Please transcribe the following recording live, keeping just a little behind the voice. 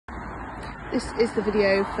This is the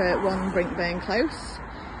video for 1 Brinkburn Close.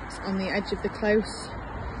 It's on the edge of the close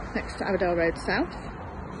next to Aberdale Road South.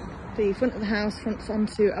 The front of the house fronts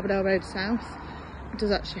onto Aberdale Road South. It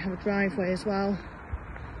does actually have a driveway as well.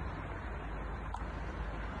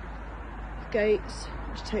 Gates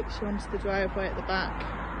which takes you onto the driveway at the back.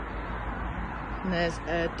 And there's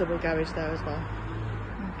a double garage there as well.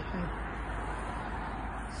 Okay.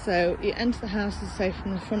 So you enter the house, as I say,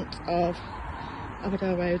 from the front of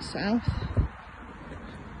Aberdale Road South.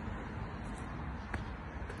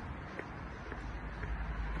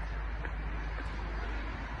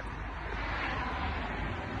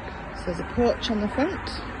 So there's a porch on the front,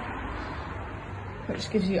 which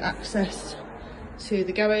gives you access to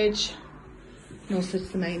the garage and also to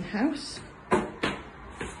the main house.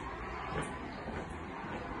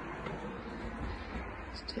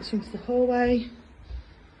 This takes you into the hallway.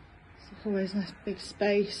 The hallway is a nice big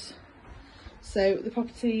space. So the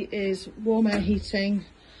property is warm air heating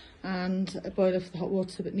and a boiler for the hot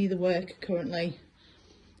water, but neither work currently,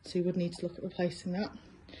 so you would need to look at replacing that.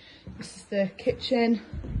 This is the kitchen,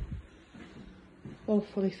 all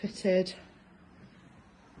fully fitted,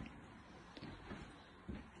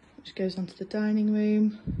 which goes onto the dining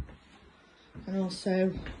room and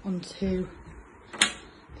also onto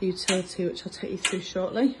the utility, which I'll take you through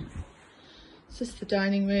shortly. So this is the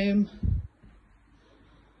dining room,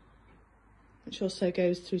 which also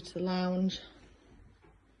goes through to the lounge.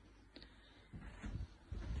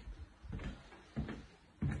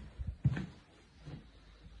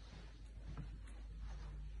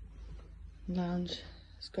 Lounge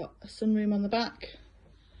has got a sunroom on the back.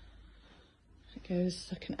 It goes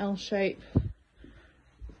like an L shape on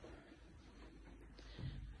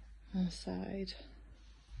the side.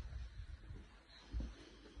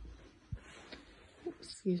 Oops,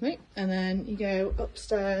 excuse me. And then you go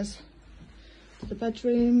upstairs to the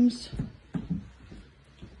bedrooms.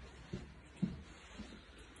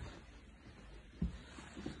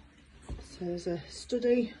 So there's a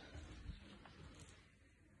study,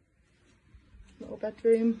 little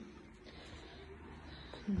bedroom,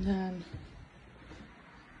 and then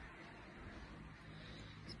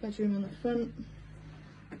this bedroom on the front.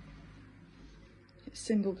 It's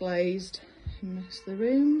single glazed in most of the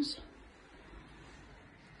rooms.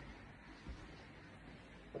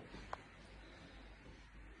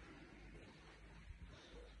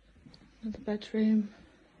 Another bedroom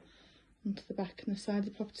onto the back and the side of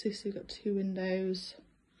the property, so you've got 2 windows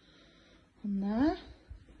on there.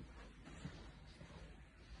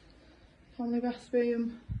 Family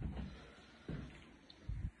bathroom.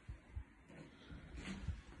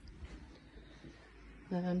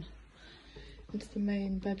 Then into the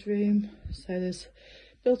main bedroom. So there's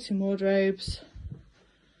built-in wardrobes.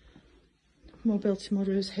 More built-in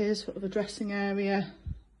wardrobes here, sort of a dressing area.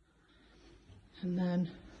 And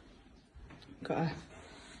then got a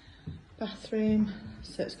bathroom,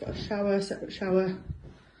 so it's got a shower, separate shower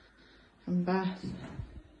and bath.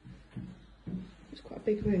 It's quite a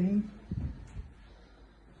big room.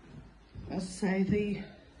 As I say, the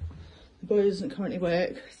boiler doesn't currently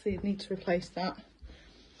work, so you'd need to replace that.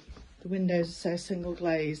 The windows are so single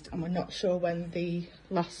glazed, and we're not sure when the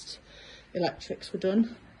last electrics were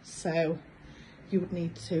done, so you would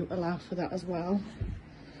need to allow for that as well.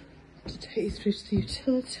 To take you through to the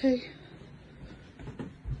utility.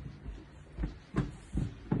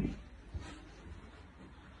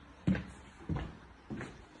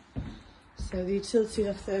 So the utility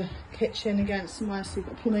of the kitchen, again, somewhere, so you've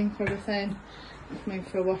got plumbing for everything, you come in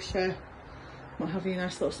for a washer, what have you,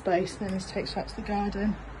 nice little space, and then this takes you out to the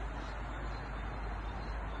garden.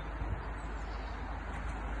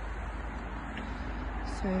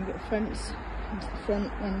 So you've got a fence into the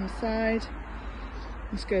front and on the side.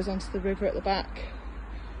 This goes onto the river at the back,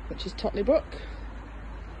 which is Totley Brook.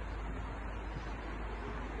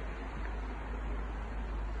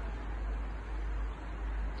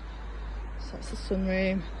 So that's the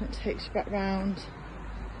sunroom. It takes you back round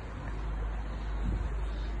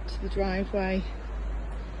to the driveway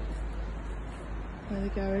where the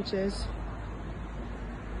garage is.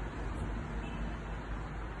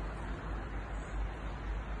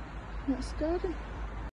 That's the garden.